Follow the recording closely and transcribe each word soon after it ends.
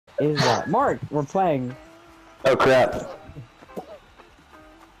is that? Mark, we're playing. Oh crap.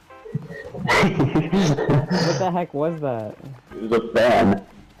 What the heck was that? It was a fan.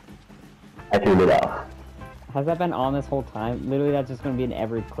 I turned it off. Has that been on this whole time? Literally, that's just gonna be in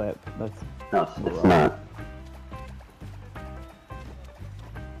every clip. That's No, it's not.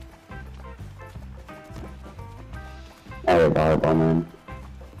 I have a volleyball man.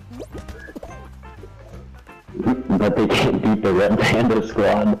 But they can't beat the Red Panda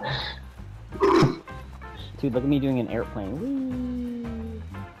squad. Dude, look at me doing an airplane. Whee!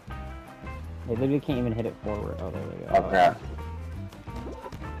 They literally can't even hit it forward. Oh, there they go. Oh crap.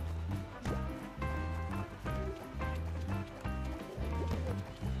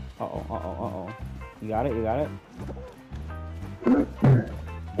 Uh-oh. You got it? Yeah,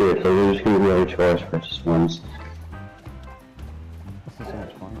 so we're just gonna do other chores for just ones. This is so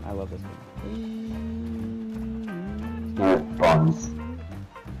much fun. I love this game. Not buns.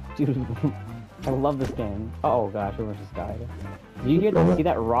 Dude, I love this game. Oh gosh, everyone just died. Did you see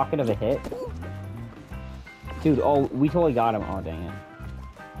that rocket of a hit? Dude, oh, we totally got him. Oh, dang it.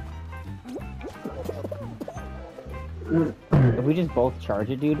 If we just both charge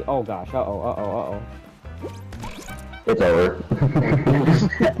it, dude. Oh gosh, uh-oh. It's over.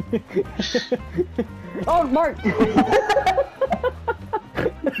 Oh, Mark!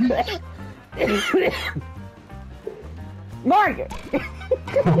 Mark!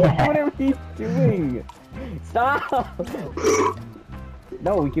 What are we doing? Stop!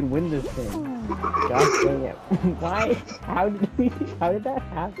 No, we can win this thing. Gosh dang it. Why? How did that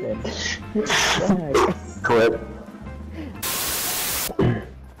happen? Clip.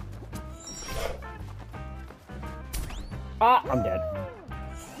 Ah, I'm dead.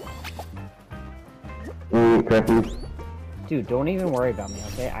 Crappy. Dude, don't even worry about me,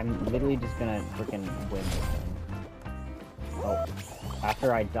 okay? I'm literally just gonna freaking win this thing. Oh,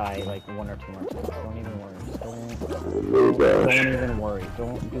 after I die like 1 or 2 more times. Don't even worry. Don't even worry.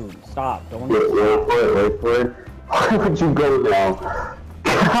 Dude, stop. Don't even stop. Wait for it. Why would you go now?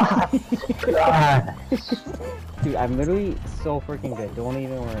 God. Dude, I'm literally so freaking good. Don't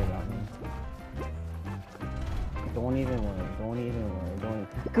even worry about me. Don't even worry.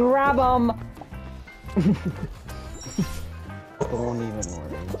 Grab him! Don't even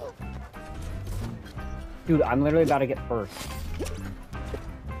worry. Dude, I'm literally about to get first.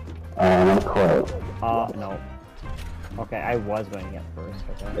 I'm close. No. Okay, I was going to get first,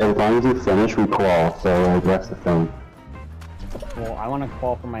 okay? As long as you finish, we qual, so like, that's the thing. Well, I want to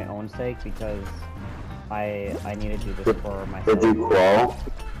qual for my own sake because I need to do this for myself. Did you qual?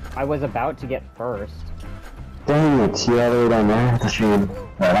 I was about to get first. Dang it, you all the way down there? That's a shame.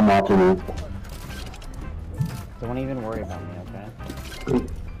 Alright, I'm watching you. Don't even worry about me, okay?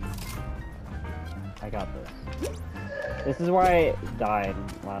 I got this. This is where I died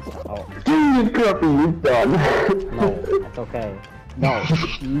last time. Oh. Dude, Crappy, you're done. No, that's okay. No. How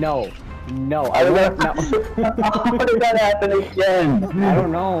did that happen again? I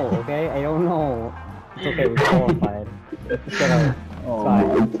don't know, okay? I don't know. It's okay, we qualified. It's fine.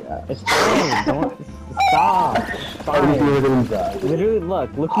 It's fine. Don't stop. It's fine. Literally,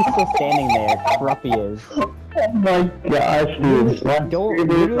 look who's still standing there. Cruppy is. Oh my gosh, dude. Don't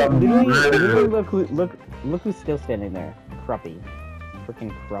literally look who's still standing there. Cruppy.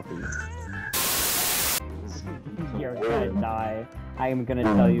 Freaking Cruppy. You're gonna die. I am gonna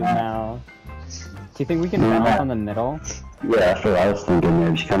tell you now. Do you think we can balance on the middle? Yeah, that's what I was thinking.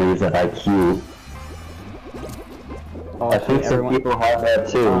 Maybe just kind of use that IQ. Oh, I think some people have that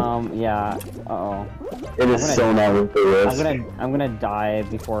too. Yeah. Uh-oh. It is so not worth the risk. I'm gonna die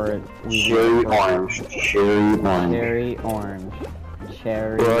before we Cherry orange. Cherry orange. Cherry orange.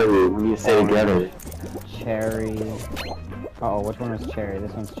 Cherry. Where are you? When you say together. Cherry. Uh-oh, which one was cherry?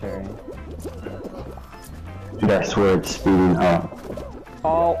 This one's cherry. That's where it's speeding up.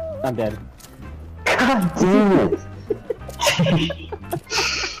 Oh, I'm dead. God damn it!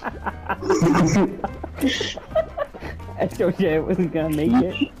 I told you I wasn't gonna make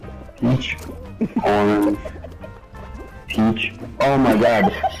it. Peach. Orange. Peach. Oh my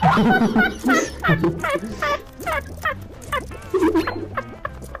god.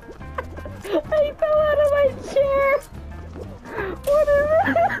 I fell out of my chair! What is it?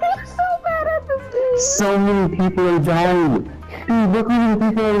 I'm so bad at this game! So many people are dying! Dude, look how many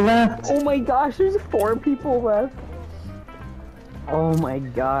people are left! Oh my gosh, there's 4 people left! Oh my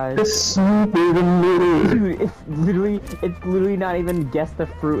gosh. The sweeper in the middle! Dude, it's literally not even guess the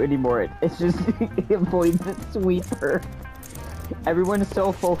fruit anymore. It's just, it avoids the sweeper. Everyone's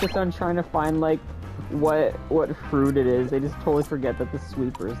so focused on trying to find, like, what fruit it is. They just totally forget that the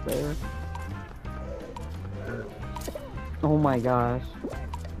sweeper's there. Oh my gosh.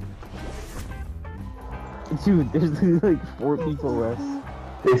 Dude, there's like 4 people left.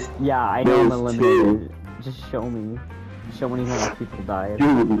 There's, Yeah, I know I'm there's eliminated. 2. Just show me. Show me how many people died.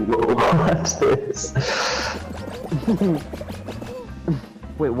 Dude, watch this.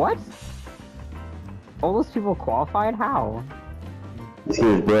 Wait, what? All those people qualified? How? This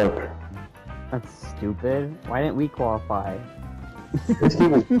game's broke. That's stupid. Why didn't we qualify? This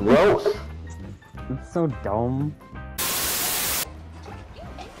game is broke. It's so dumb.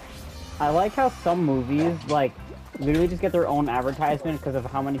 I like how some movies, like, literally just get their own advertisement because of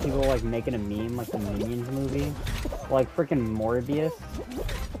how many people, like, making a meme, like the Minions movie. Like, freaking Morbius.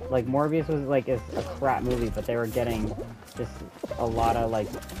 Like, Morbius was, like, a crap movie, but they were getting just a lot of, like,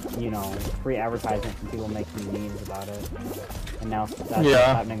 you know, free advertisement from people making memes about it. And now that's what's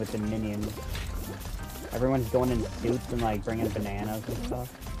happening with the Minions. Everyone's going in suits and, like, bringing bananas and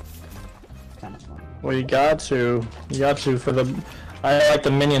stuff. It's kind of funny. Well, you got to for the... I like the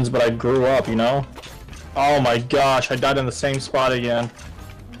Minions, but I grew up, you know? Oh my gosh, I died in the same spot again.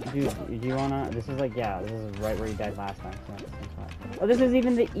 Dude, do you wanna... This is like, yeah, this is right where you died last time. So same spot. Oh, this is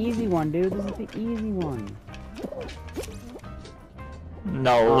even the easy one, dude. This is the easy one.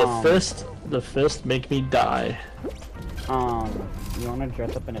 No, the fist make me die. You wanna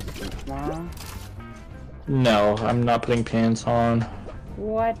dress up in a suit tomorrow? No, I'm not putting pants on.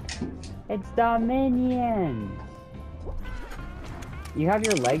 What? It's the Minions! You have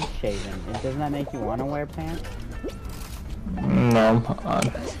your legs shaven, and doesn't that make you want to wear pants? No,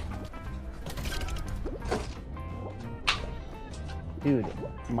 Dude,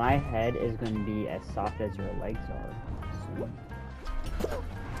 my head is going to be as soft as your legs are soon.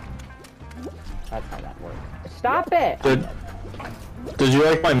 That's how that works. Stop it! Did you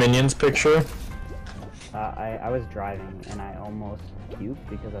like my Minions picture? I was driving, and I almost puked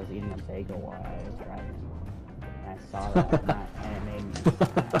because I was eating a bagel while I was driving. I saw that and it made me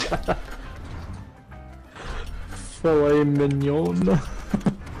sad. Filet mignon.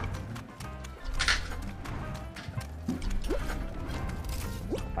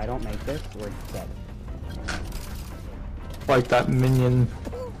 If I don't make this, we're dead. Like that minion.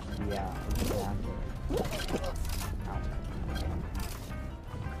 Yeah, exactly.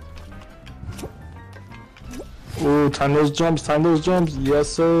 Ooh, time those jumps, Yes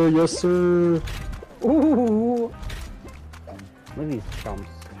sir, yes sir. Ooh! Look at these chumps.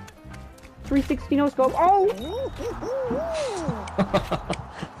 360 no scope. Oh!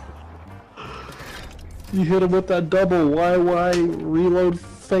 You hit him with that double YY reload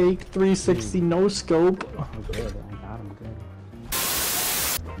fake 360 no scope. I'm good. I got him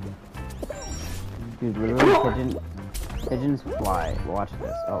good. Dude, literally pigeons fly. Watch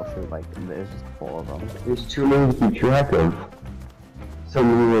this. Oh shoot, like there's just 4 of them. There's too many to keep track of. So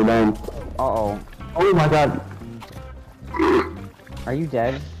many are down. Uh-oh. Oh my god. Are you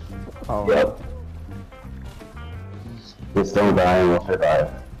dead? Oh. Yep. Just don't die and we'll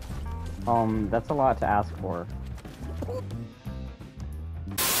survive. That's a lot to ask for.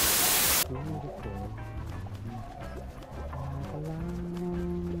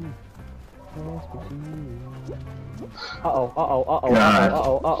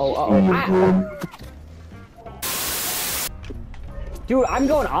 Dude, I'm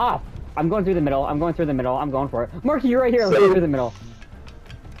going off! I'm going through the middle, I'm going for it. Marky, you're right here, let's go through the middle.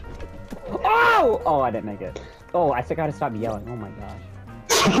 Oh! Oh, I didn't make it. Oh, I still gotta stop yelling, oh my gosh.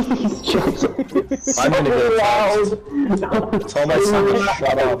 I'm gonna get loud. Tell my son to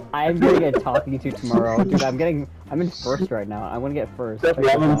shut up. I'm gonna get talking to tomorrow. Dude, I'm in first right now. I wanna get first.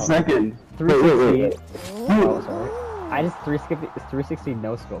 I'm in second. 360. Oh, sorry. I just 360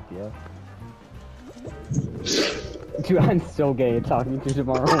 no scope, yeah. Dude, I'm so gay talking to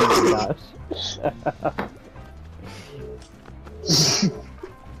tomorrow. Oh my gosh.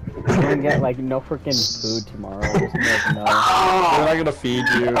 I'm gonna get like no freaking food tomorrow. Just like, no. We're not gonna feed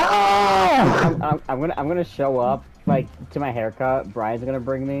you. I'm gonna show up like to my haircut. Brian's gonna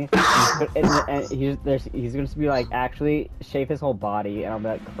bring me, and he's gonna be like, actually shave his whole body, and I'll be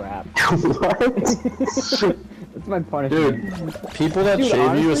like, crap. That's my punishment. Dude, people that shave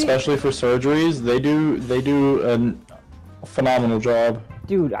honestly, you, especially for surgeries, they do a phenomenal job.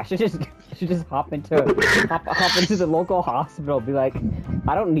 Dude, I should just hop into the local hospital. Be like,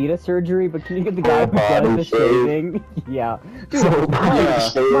 I don't need a surgery, but can you get the guy who does the shaving? Yeah. Dude,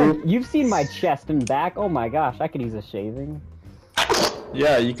 Mark, you've seen my chest and back. Oh my gosh, I could use a shaving.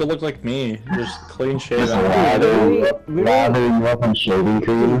 Yeah, you could look like me, just clean shaven. Lathering up on shaving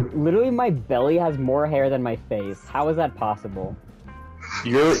cream. Literally, my belly has more hair than my face. How is that possible?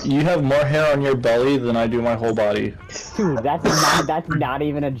 You have more hair on your belly than I do my whole body. Dude, that's not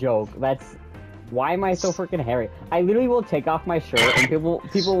even a joke. That's Why am I so freaking hairy? I literally will take off my shirt and people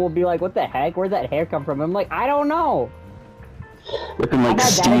will be like, "What the heck? Where'd that hair come from?" I'm like, I don't know. Looking like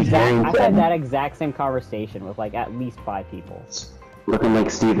Steve Harrington. I've had that exact same conversation with like at least 5 people. Looking like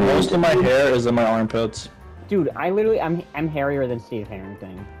Steve Harrington. Most of my hair is in my armpits. Dude, I'm hairier than Steve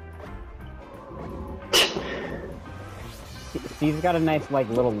Harrington. Steve's got a nice like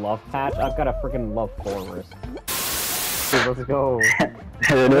little love patch. I've got a freaking love forest. Dude, let's go.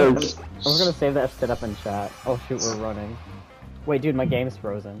 There it is. I was gonna save that shit up in chat. Oh shoot, we're running. Wait, dude, my game's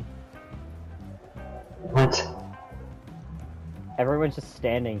frozen. What? Everyone's just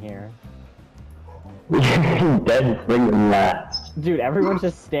standing here. You're dead friggin' last. Dude, everyone's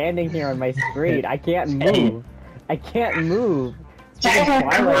just standing here on my screen. I can't move. I can't move. It's freaking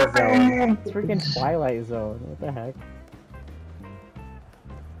Twilight Zone. It's freaking Twilight Zone. What the heck?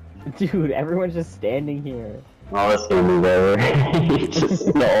 Dude, everyone's just standing here. Oh, this game is over. He's just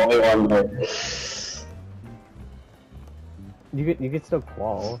the only one there. You could still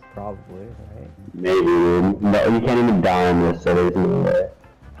qual, probably, right? Maybe, dude. No, you can't even die on this, so there's no way.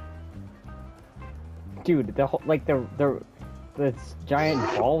 Dude, the whole, like the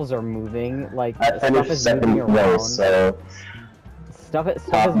giant balls are moving, like I stuff finished is second moving around. place, so... Stuff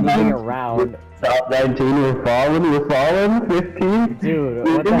is moving around. Top 19, we're falling, 15? Dude, You're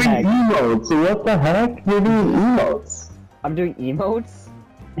what the doing heck? emotes, so what the heck? You're doing emotes. I'm doing emotes?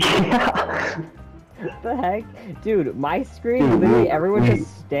 Yeah. What the heck? Dude, my screen, Dude, literally everyone's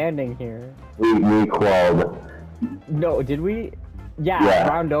just standing here. We qualled. No, did we? Yeah,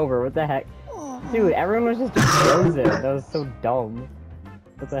 round over, what the heck? Dude, everyone was just frozen. That was so dumb.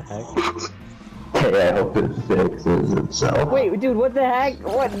 What the heck? Hey, I hope it fixes itself. Wait, dude, what the heck?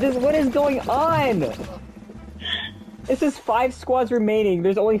 What is going on? This is 5 squads remaining.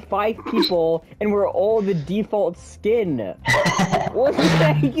 There's only 5 people, and we're all the default skin. What the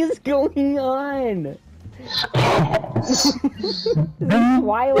heck is going on? This is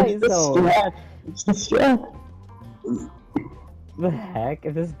Twilight Zone. It's the strat. The heck?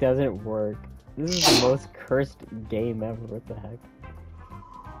 If this doesn't work, this is the most cursed game ever. What the heck?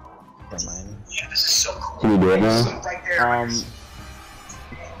 Never mind. Yeah, this is so cool. Can you do it now? Right there.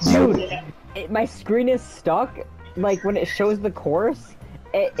 Dude, my screen is stuck. Like when it shows the course,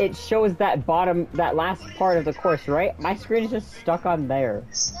 it shows that last part of the course, right? My screen is just stuck on there.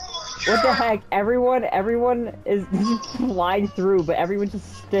 What the heck? Everyone is flying through, but everyone's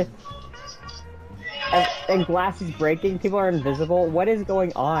just stiff. And glass is breaking. People are invisible. What is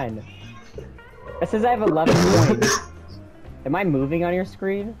going on? It says I have 11 points. Am I moving on your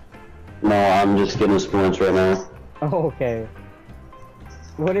screen? No, I'm just getting splints right now. Oh, okay.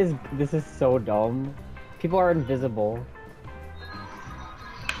 This is so dumb. People are invisible.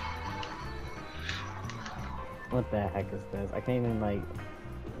 What the heck is this? I can't even, like...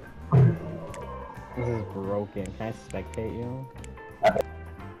 This is broken. Can I spectate you?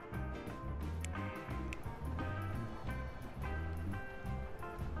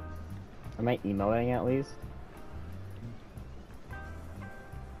 Am I emoting at least?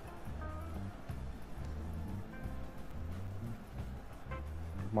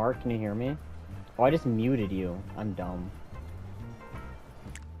 Mark, can you hear me? Oh, I just muted you. I'm dumb.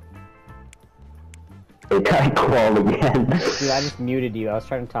 It got called again. Dude, I just muted you. I was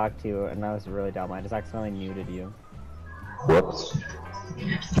trying to talk to you, and that was really dumb. I just accidentally muted you. Whoops.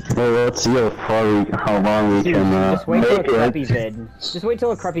 Well, let's see how long we Dude, can just wait till a make crappy it. vid. Just wait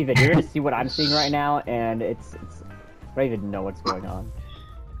till a crappy vid. You're gonna see what I'm seeing right now, and it's I don't even know what's going on.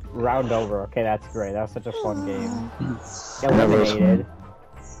 Round over. Okay, that's great. That was such a fun game. Eliminated.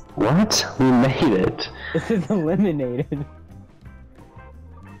 What? We made it. This is eliminated.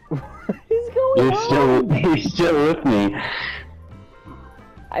 What is going on? You're still with me.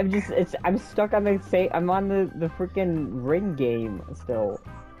 I'm stuck on I'm on the freaking ring game still.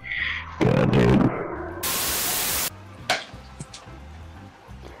 Yeah, dude.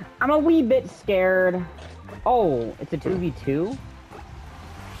 I'm a wee bit scared. Oh, it's a 2v2?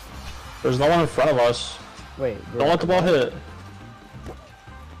 There's no one in front of us. Wait. Don't let the ball hit.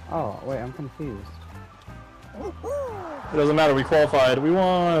 Oh, wait, I'm confused. It doesn't matter, we qualified. We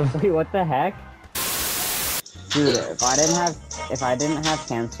won! Wait, what the heck? Dude, if I didn't have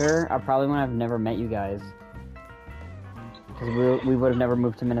cancer, I probably would have never met you guys. Because we would have never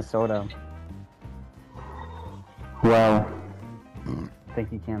moved to Minnesota. Well,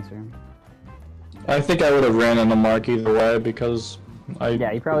 Thank you, cancer. I think I would have ran into Mark either way because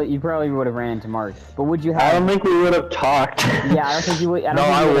Yeah, you probably would have ran into Mark. But would you have? I don't think we would have talked. Yeah, I don't think you would. No,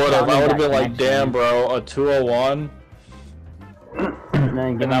 I would have. I would have been like, damn, bro, a 201.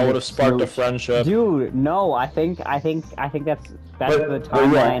 And that would have sparked a friendship. Dude, no, I think that's But the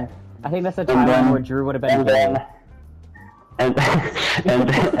timeline. I think that's a timeline where Drew would have been gay. And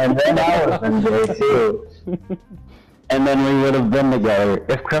then I would have been gay too. And then we would have been together.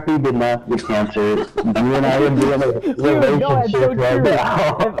 If Cruppy did not get cancer, you and I would be in a relationship right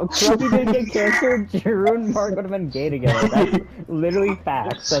now. If Cruppy didn't get cancer, Drew and Mark would have been gay together. That's literally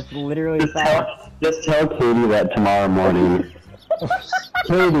facts. That's literally facts. Just tell Katie that tomorrow morning.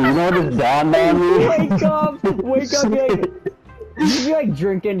 Katie, you know what just dawned on me? Wake up, be like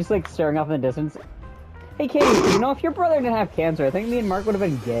drinking, just like staring off in the distance. Hey Katie, you know, if your brother didn't have cancer, I think me and Mark would have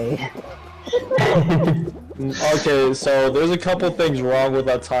been gay. Okay, so there's a couple things wrong with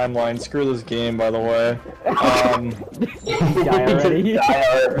that timeline. Screw this game, by the way. Die already?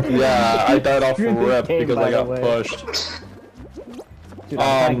 Yeah, I died off a rip because I got pushed. Dude,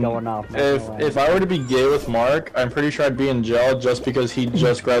 I'm going off. If I were to be gay with Mark, I'm pretty sure I'd be in jail just because he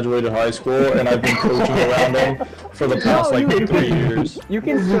just graduated high school and I've been coaching around him for the past 3 years. You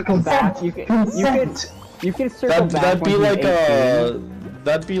can circle back. You can circle back.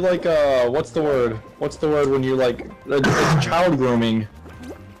 That'd be like what's the word? What's the word when you like it's child grooming?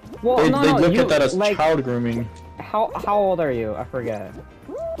 Well, they look at that as like, child grooming. How old are you? I forget.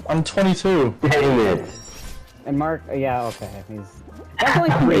 I'm 22. Dang it. And Mark, yeah, okay, that's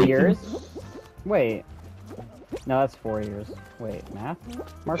only 3 years. Wait. No, that's 4 years. Wait, math?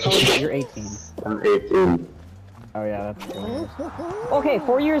 Mark, you're 18. I'm 18. Oh yeah, that's 4 years. Okay,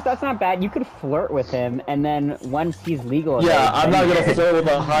 4 years, that's not bad. You could flirt with him, and then once he's legal... Yeah, I'm not gonna flirt with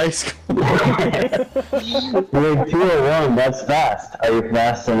a high school. You're 201, that's fast. Are you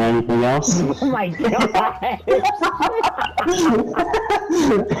fast than anything else? Oh my god!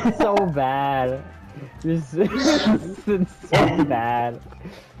 So bad. This is so bad.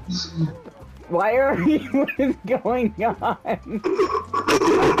 Why are you... What is going on?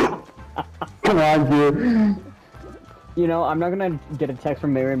 Come on, dude. You know, I'm not gonna get a text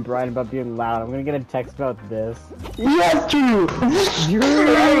from Mary and Brian about being loud. I'm gonna get a text about this. Yes, Drew! Drew!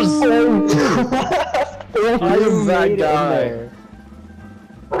 I am that guy.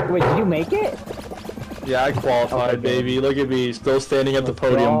 Wait, did you make it? Yeah, I qualified, Okay. baby. Look at me, still standing at the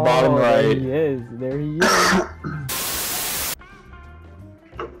podium, bottom right. There he is. There he is.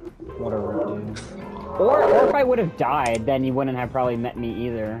 What a rip, dude. Or if I would have died, then you wouldn't have probably met me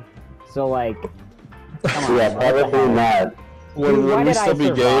either. So like, come on. Yeah, probably not. Would we still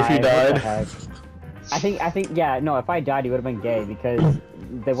be gay if you died? I think, yeah, no, if I died, you would have been gay because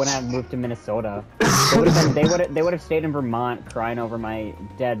they wouldn't have moved to Minnesota. They would have stayed in Vermont crying over my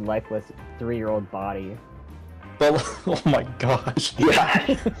dead, lifeless 3-year-old body. But, oh my gosh.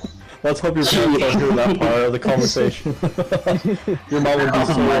 Yeah. Let's hope your parents don't hear that part of the conversation. Your mom would be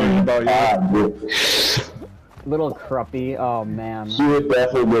so worried about you. Little Cruppy, oh man. She would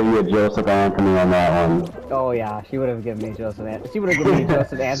definitely give you a Joseph Anthony on that one. Oh yeah, she would have given me Joseph Anthony. She would have given me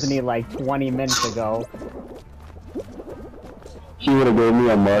Joseph Anthony like 20 minutes ago. She would have given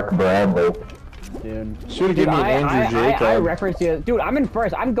me a Mark Bradley. Dude. She would have given me an Andrew Jacob. I reference you as, dude, I'm in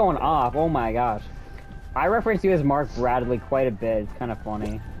first. I'm going off. Oh my gosh. I reference you as Mark Bradley quite a bit. It's kind of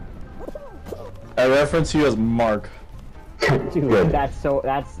funny. I reference you as Mark. Dude, Good. that's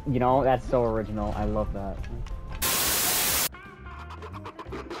you know, that's so original. I love that.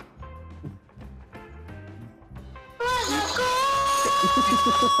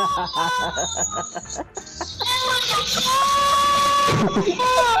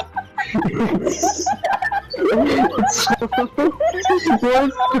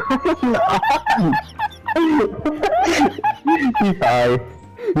 He's high.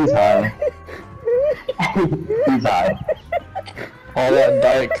 He's high. He's high. All that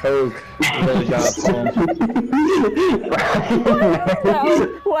Diet Coke really got to him.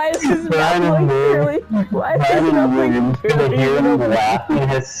 Why is his mouth like barely? Why is his mouth like barely? Hear him laughing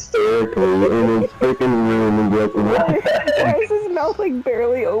hysterically in his freaking room and be like, what? Why is his mouth like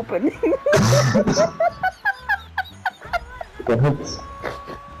barely opening? What?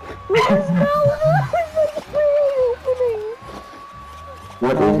 His mouth is like barely opening.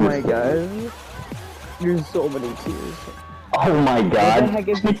 What Oh is my this? god. There's so many tears. Oh my What the god. heck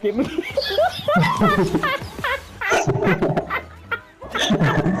is this giving me?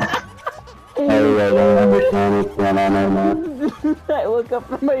 I don't understand what's going on right now. I look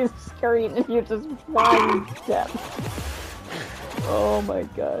up at my screen and you're just flying steps. Oh my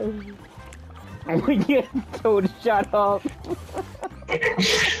gosh. We get Toad, shut up.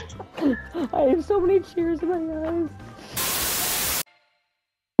 I have so many tears in my eyes.